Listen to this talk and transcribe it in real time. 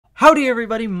Howdy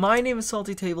everybody, my name is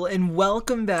Salty Table and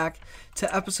welcome back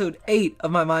to episode 8 of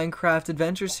my Minecraft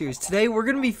Adventure series. Today we're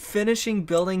going to be finishing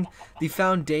building the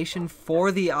foundation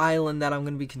for the island that I'm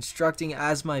going to be constructing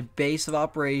as my base of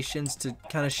operations to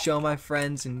kind of show my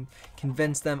friends and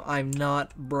convince them I'm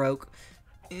not broke.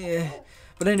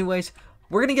 But anyways,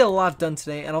 we're going to get a lot done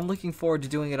today and I'm looking forward to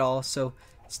doing it all, so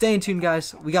stay tuned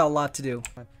guys, we got a lot to do.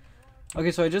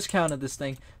 Okay, so I just counted this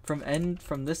thing. From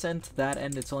this end to that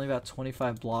end, it's only about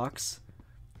 25 blocks.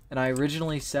 And I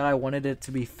originally said I wanted it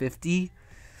to be 50.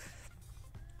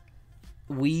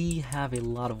 We have a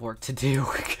lot of work to do.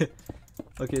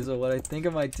 Okay, so what I think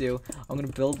I might do, I'm going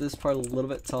to build this part a little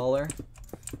bit taller.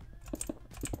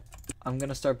 I'm going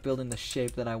to start building the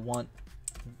shape that I want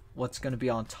what's going to be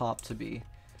on top to be.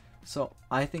 So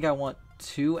I think I want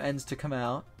two ends to come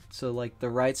out. So like the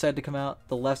right side to come out,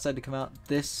 the left side to come out.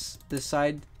 This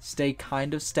side stay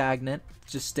kind of stagnant.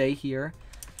 Just stay here.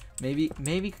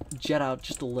 Maybe jet out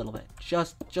just a little bit.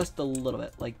 Just a little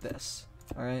bit like this.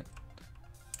 All right.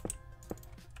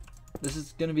 This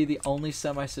is going to be the only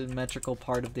semi-symmetrical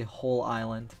part of the whole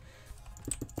island.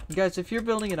 You guys, if you're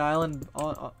building an island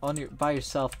by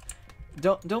yourself,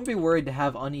 don't be worried to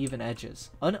have uneven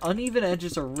edges. Uneven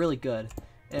edges are really good.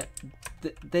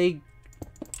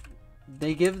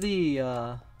 They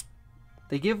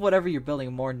give whatever you're building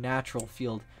a more natural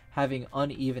feel, having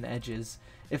uneven edges.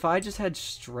 If I just had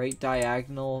straight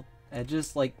diagonal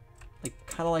edges, like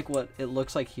kind of like what it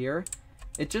looks like here,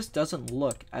 it just doesn't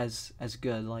look as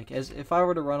good. Like as if I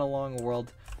were to run along a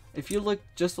world, if you look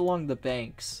just along the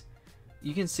banks,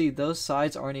 you can see those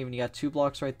sides aren't even. You got 2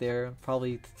 blocks right there,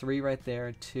 probably 3 right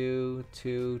there, 2,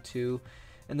 2, 2,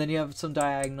 and then you have some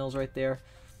diagonals right there.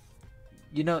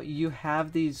 You know, you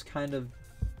have these kind of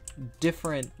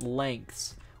different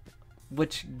lengths,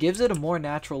 which gives it a more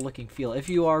natural looking feel. If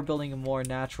you are building a more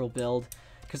natural build,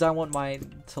 because I want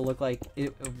mine to look like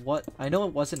it. I know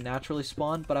it wasn't naturally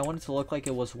spawned, but I want it to look like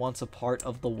it was once a part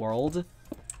of the world.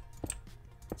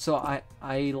 So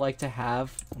I like to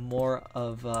have more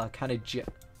of kind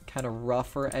of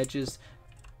rougher edges.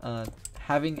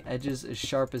 Having edges as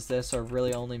sharp as this are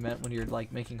really only meant when you're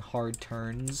like making hard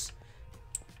turns.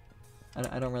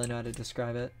 I don't really know how to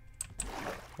describe it.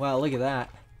 Wow, look at that.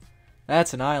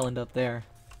 That's an island up there.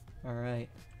 Alright.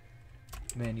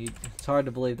 Man, it's hard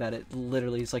to believe that it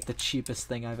literally is like the cheapest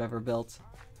thing I've ever built.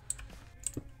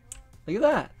 Look at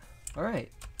that.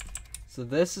 Alright. So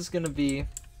this is going to be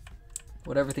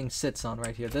what everything sits on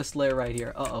right here. This layer right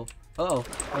here. Uh-oh. Uh-oh.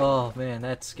 Oh, man,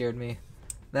 that scared me.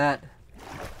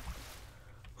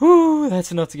 Whew,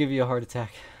 that's enough to give you a heart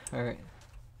attack. Alright.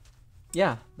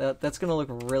 Yeah, that's gonna look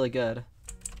really good.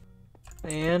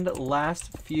 And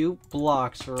last few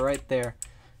blocks right there.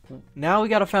 Now we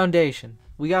got a foundation.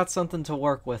 We got something to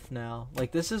work with now.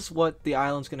 Like this is what the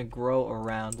island's gonna grow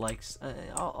around. Like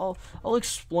I'll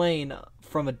explain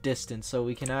from a distance so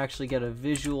we can actually get a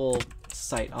visual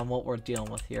sight on what we're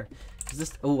dealing with here. Is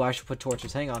this? Oh, I should put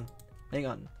torches. Hang on.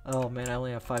 Oh man, I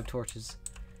only have 5 torches.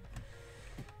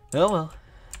 Oh well.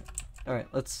 All right,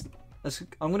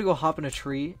 I'm gonna go hop in a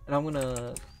tree and I'm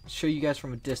gonna show you guys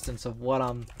from a distance of what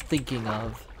I'm thinking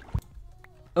of.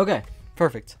 Okay,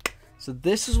 perfect. So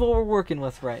this is what we're working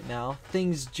with right now.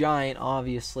 Thing's giant,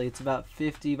 obviously. It's about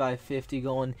 50 by 50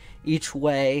 going each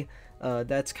way.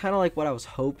 That's kind of like what I was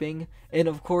hoping. And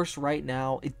of course, right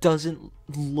now it doesn't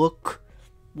look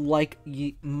like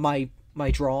my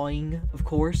drawing, of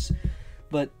course.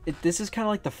 But this is kind of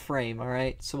like the frame, all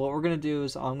right? So what we're gonna do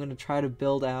is I'm gonna try to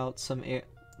build out some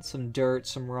dirt,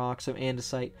 some rocks, some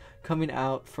andesite coming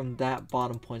out from that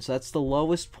bottom point. So that's the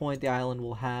lowest point the island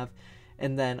will have,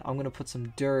 and then I'm gonna put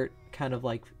some dirt kind of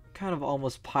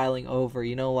almost piling over,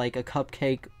 you know, like a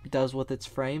cupcake does with its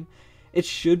frame. It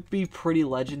should be pretty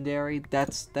legendary.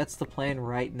 That's the plan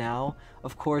right now.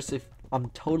 Of course, if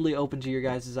I'm totally open to your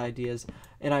guys' ideas,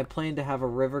 and I plan to have a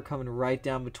river coming right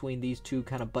down between these two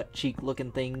kind of butt cheek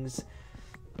looking things.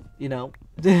 You know,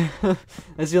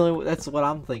 that's what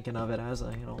I'm thinking of it as.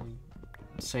 You know,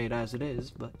 say it as it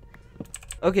is. But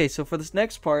okay, so for this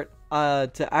next part,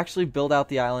 to actually build out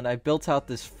the island, I built out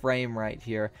this frame right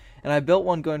here, and I built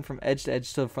one going from edge to edge,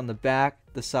 so from the back,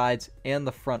 the sides, and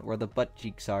the front where the butt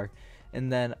cheeks are.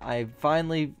 And then I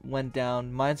finally went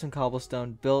down, mined some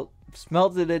cobblestone,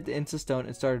 smelted it into stone,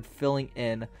 and started filling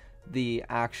in the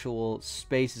actual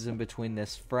spaces in between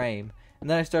this frame. And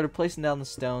then I started placing down the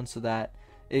stone so that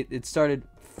it started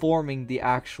forming the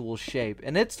actual shape.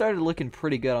 And it started looking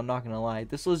pretty good, I'm not gonna lie.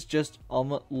 This was just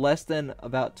almost less than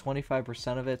about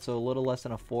 25% of it, so a little less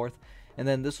than a fourth. And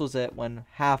then this was it when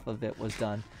half of it was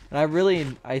done.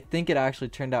 And I think it actually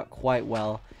turned out quite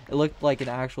well. It looked like an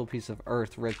actual piece of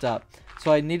earth ripped up.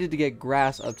 So I needed to get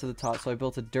grass up to the top, so I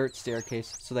built a dirt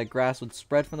staircase so that grass would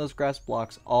spread from those grass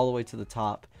blocks all the way to the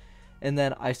top. And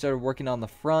then I started working on the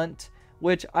front,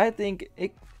 which I think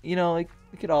it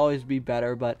could always be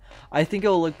better, but I think it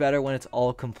will look better when it's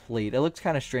all complete. It looks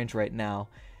kind of strange right now.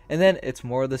 And then it's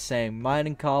more of the same.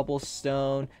 Mining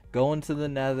cobblestone, going to the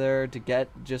nether to get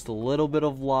just a little bit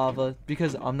of lava,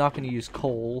 because I'm not going to use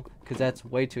coal, because that's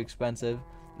way too expensive.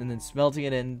 And then smelting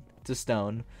it into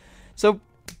stone. So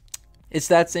it's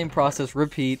that same process,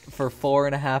 repeat, for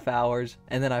 4.5 hours.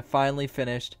 And then I finally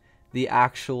finished the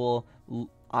actual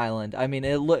island. I mean,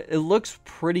 it looks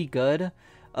pretty good.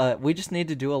 We just need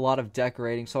to do a lot of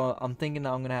decorating, so I'm thinking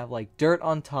I'm gonna have like dirt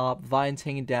on top, vines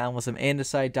hanging down with some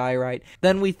andesite diorite.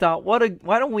 Then we thought, why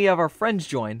don't we have our friends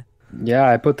join? Yeah,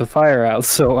 I put the fire out,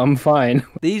 so I'm fine.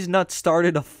 These nuts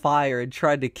started a fire and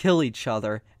tried to kill each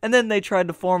other, and then they tried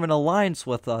to form an alliance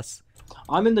with us.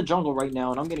 I'm in the jungle right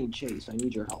now, and I'm getting chased. I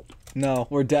need your help. No,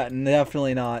 we're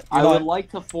definitely not. I would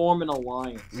like to form an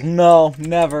alliance. No,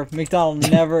 never. McDonald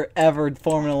never, ever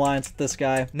form an alliance with this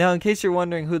guy. Now, in case you're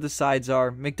wondering who the sides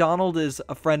are, McDonald is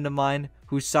a friend of mine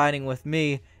who's siding with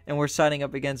me, and we're siding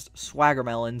up against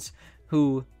Swaggermelons,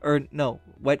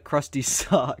 Wet Krusty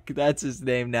Sock. That's his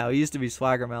name now. He used to be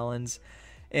Swaggermelons.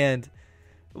 And,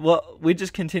 well, we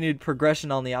just continued progression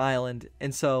on the island,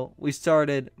 and so we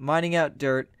started mining out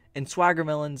dirt, and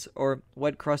Swaggermelons, or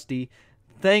Wet Krusty,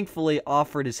 thankfully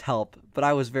offered his help, but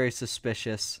I was very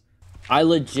suspicious. I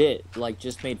legit,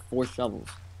 just made 4 shovels.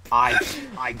 I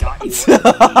got you.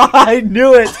 I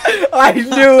knew it! I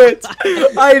knew it!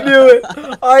 I knew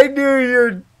it! I knew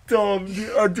you're dumb,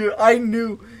 dude. I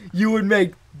knew you would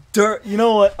make dirt. You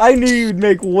know what? I knew you'd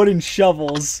make wooden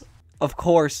shovels. Of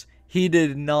course, he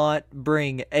did not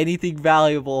bring anything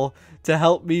valuable to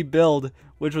help me build,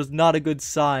 which was not a good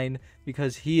sign,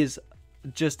 because he is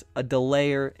just a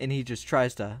delayer and he just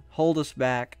tries to hold us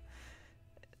back.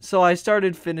 So I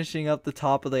started finishing up the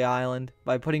top of the island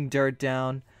by putting dirt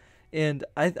down, and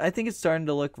I think it's starting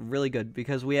to look really good,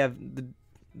 because we have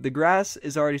the grass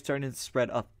is already starting to spread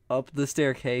up the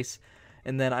staircase,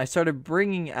 and then I started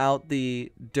bringing out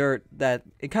the dirt that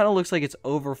it kind of looks like it's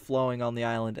overflowing on the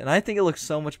island, and I think it looks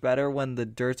so much better when the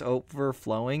dirt's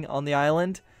overflowing on the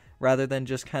island rather than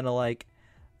just kind of like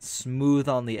smooth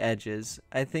on the edges.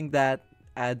 I think that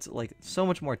adds like so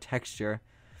much more texture.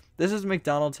 This is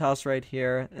McDonald's house right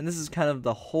here, and this is kind of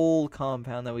the whole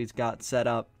compound that we've got set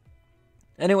up.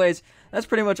 Anyways, that's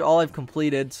pretty much all I've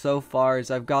completed so far, is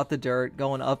I've got the dirt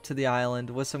going up to the island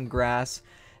with some grass.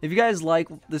 If you guys like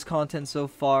this content so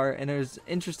far and are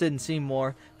interested in seeing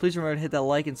more, please remember to hit that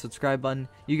like and subscribe button.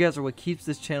 You guys are what keeps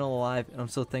this channel alive, and I'm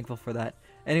so thankful for that.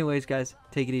 Anyways, guys,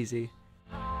 take it easy.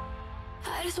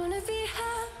 I just wanna be